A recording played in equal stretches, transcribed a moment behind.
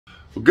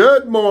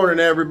Good morning,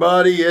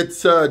 everybody.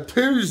 It's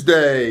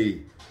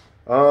Tuesday,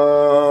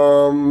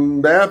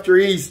 after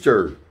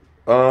Easter.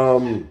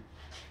 Got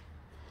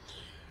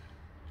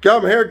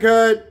my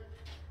haircut,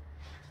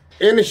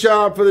 in the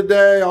shop for the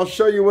day. I'll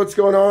show you what's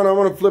going on. I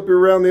want to flip you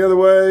around the other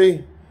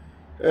way,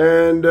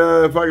 and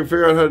if I can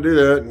figure out how to do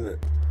that.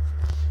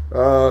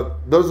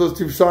 Those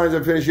two signs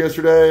I finished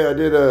yesterday. I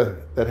did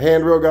that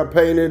handrail got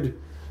painted.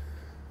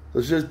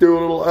 Let's just do a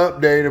little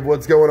update of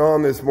what's going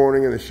on this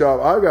morning in the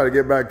shop. I've got to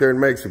get back there and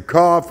make some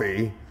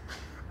coffee.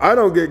 I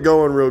don't get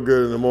going real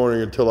good in the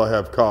morning until I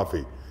have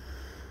coffee.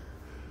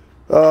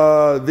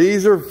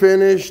 These are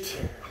finished.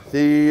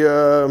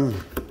 The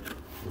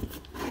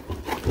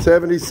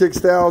 76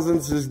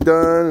 thousandths is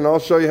done, and I'll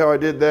show you how I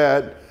did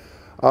that.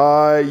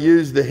 I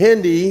used the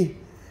Hendy,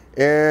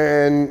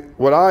 and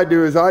what I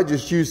do is I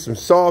just use some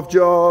soft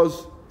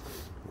jaws.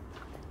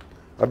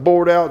 I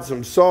bored out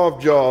some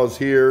soft jaws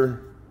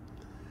here,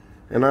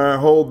 and I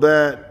hold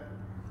that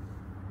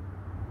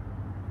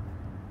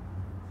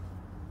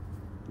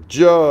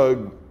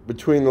jug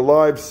between the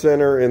live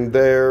center and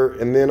there,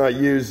 and then I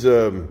use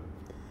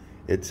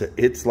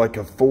it's like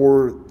a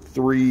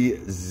 430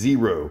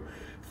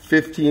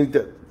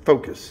 15th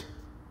focus,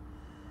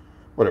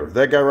 whatever,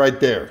 that guy right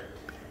there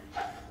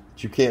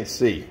that you can't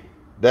see,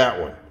 that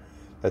one,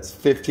 that's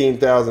 15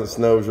 thousandths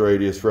nose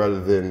radius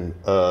rather than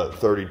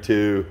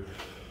 32.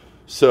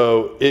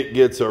 So it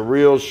gets a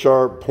real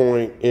sharp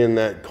point in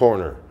that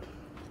corner.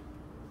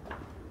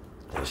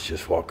 Let's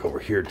just walk over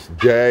here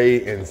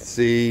today and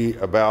see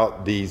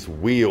about these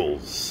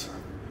wheels.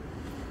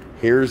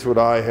 Here's what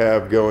I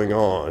have going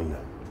on.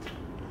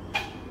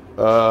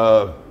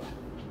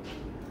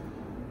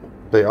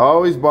 They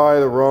always buy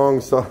the wrong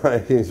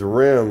size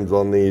rims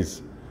on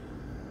these.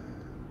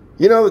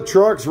 You know, the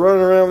trucks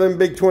running around them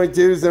big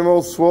 22s, them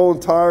old swollen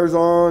tires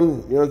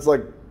on. You know, it's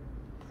like,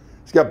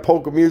 it's got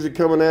polka music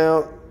coming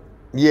out.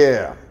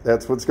 Yeah,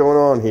 that's what's going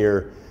on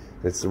here.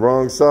 It's the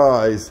wrong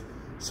size.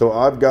 So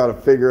I've got to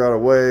figure out a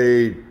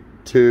way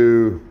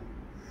to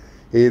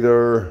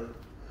either,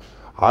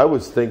 I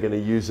was thinking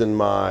of using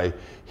my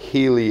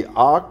Healy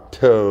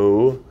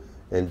Octo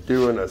and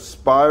doing a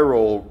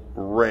spiral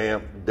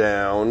ramp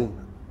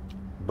down,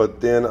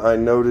 but then I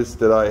noticed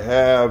that I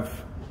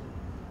have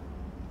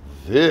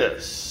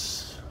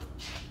this.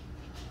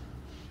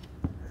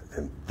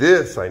 And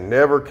this I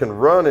never can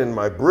run in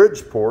my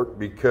Bridgeport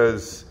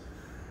because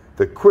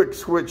the Quick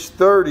Switch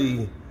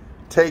 30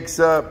 takes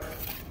up,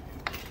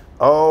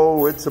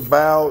 oh, it's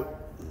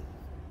about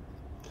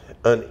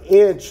an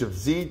inch of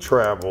Z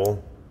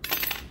travel.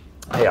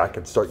 Hey, I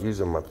can start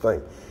using my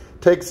thing.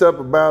 Takes up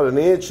about an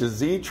inch of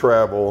Z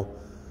travel,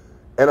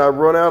 and I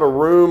run out of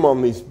room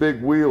on these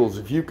big wheels.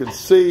 If you can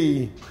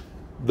see,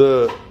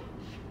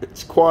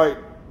 it's quite,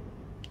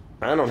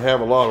 I don't have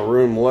a lot of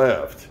room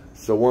left.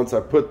 So once I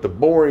put the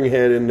boring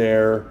head in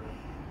there,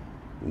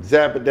 and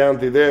zap it down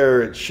through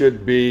there, it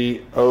should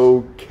be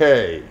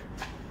okay.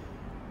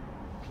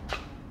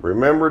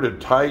 Remember to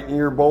tighten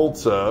your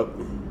bolts up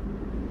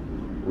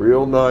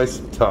real nice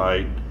and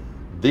tight.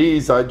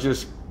 These, I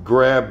just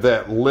grab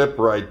that lip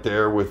right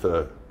there with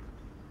a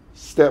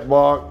step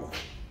lock,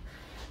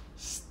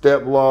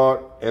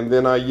 and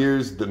then I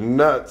use the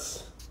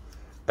nuts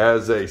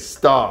as a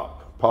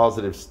stop,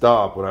 positive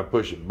stop. When I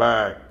push it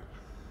back,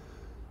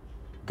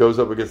 goes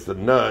up against the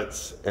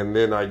nuts, and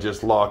then I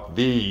just lock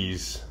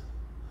these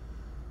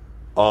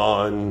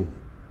on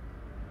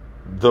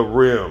the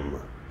rim.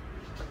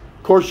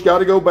 Of course, you got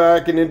to go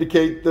back and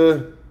indicate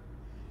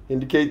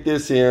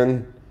this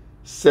in,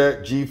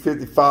 set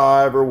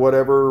G55 or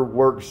whatever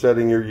work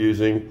setting you're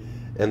using,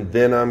 and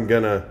then I'm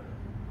gonna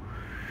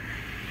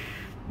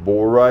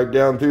bore right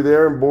down through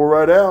there and bore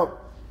right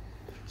out.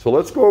 So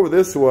let's go over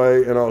this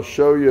way and I'll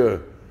show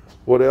you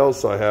what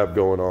else I have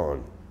going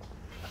on.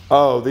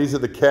 Oh, these are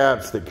the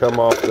caps that come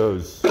off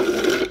those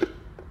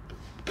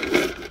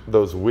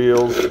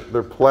wheels.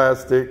 They're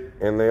plastic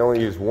and they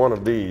only use one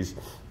of these.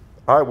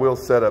 I will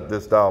set up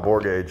this dial bore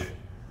gauge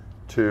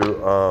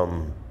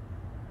to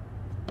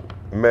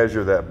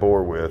measure that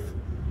bore with.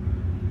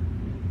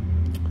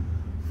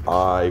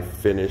 I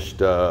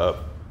finished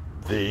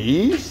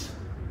these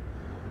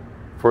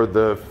for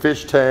the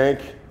fish tank,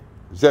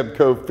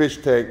 Zebco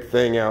fish tank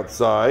thing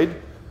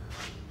outside.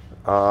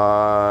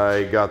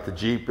 I got the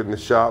Jeep in the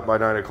shop by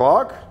 9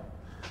 o'clock,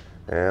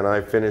 and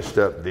I finished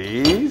up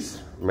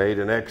these, made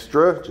an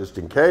extra just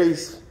in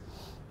case.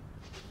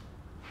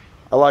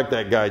 I like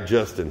that guy,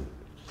 Justin,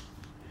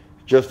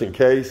 just in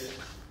case.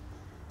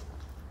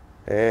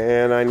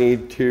 And I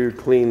need to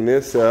clean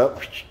this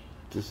up.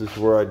 This is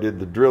where I did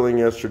the drilling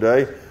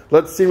yesterday.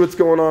 Let's see what's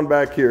going on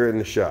back here in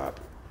the shop.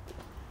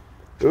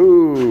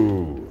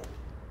 Ooh.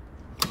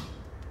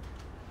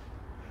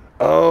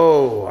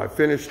 Oh, I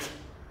finished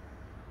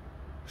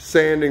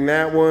sanding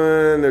that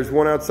one. There's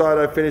one outside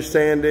I finished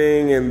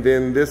sanding, and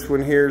then this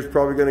one here is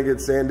probably going to get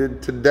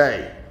sanded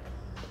today.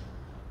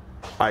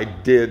 I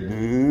did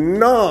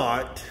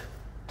not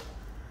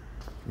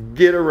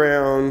get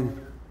around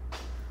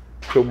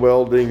to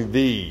welding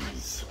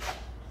these.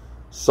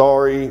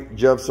 Sorry,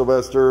 Jeff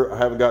Sylvester, I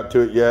haven't got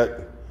to it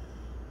yet.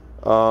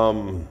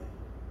 I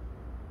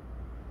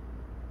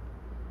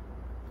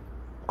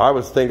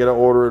was thinking of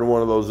ordering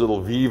one of those little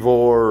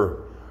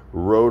Vevor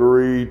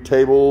rotary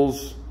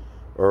tables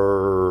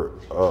or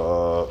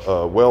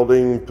a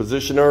welding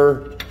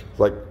positioner. It's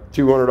like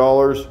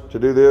 $200 to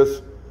do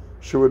this.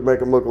 Sure would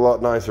make them look a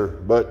lot nicer,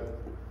 but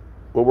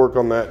we'll work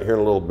on that here in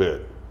a little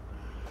bit.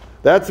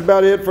 That's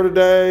about it for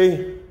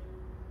today.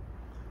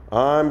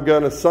 I'm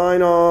gonna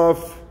sign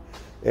off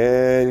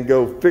and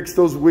go fix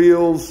those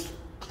wheels.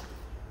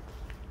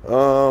 And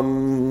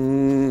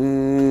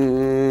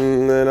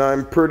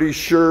I'm pretty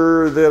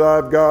sure that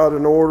I've got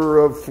an order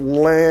of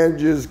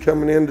flanges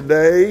coming in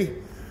today,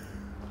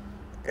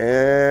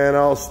 and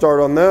I'll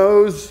start on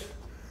those.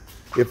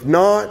 If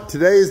not,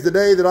 today is the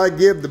day that I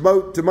give the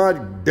boat to my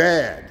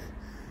dad.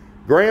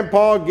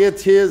 Grandpa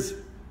gets his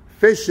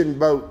fishing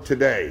boat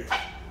today.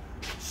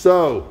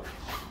 So,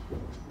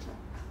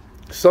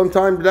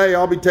 sometime today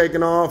I'll be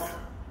taking off.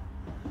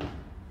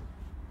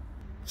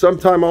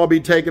 Sometime I'll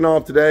be taking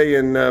off today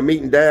and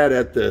meeting Dad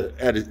at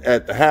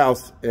the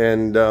house,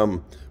 and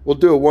we'll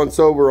do a once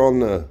over on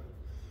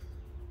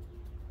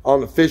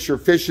the Fisher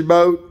fishing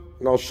boat,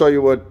 and I'll show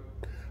you what.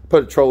 I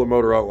put a trolling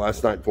motor on it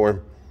last night for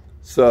him.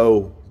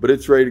 So, but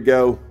it's ready to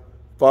go.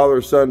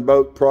 Father-son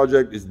boat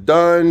project is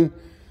done.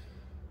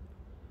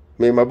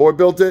 Me and my boy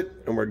built it,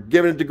 and we're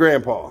giving it to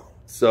Grandpa.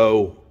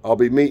 So I'll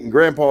be meeting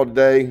Grandpa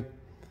today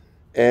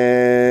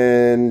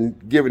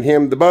and giving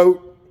him the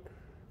boat.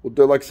 We'll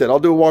do, like I said, I'll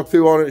do a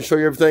walkthrough on it and show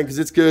you everything because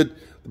it's good.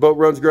 The boat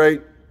runs great.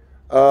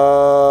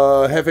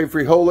 Jefe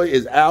Frijole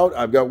is out.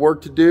 I've got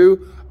work to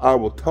do. I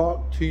will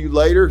talk to you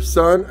later,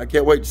 son. I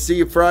can't wait to see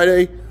you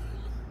Friday.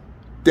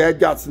 Dad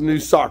got some new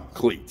soccer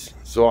cleats,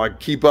 so I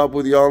keep up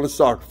with you on the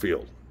soccer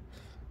field.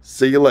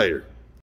 See you later.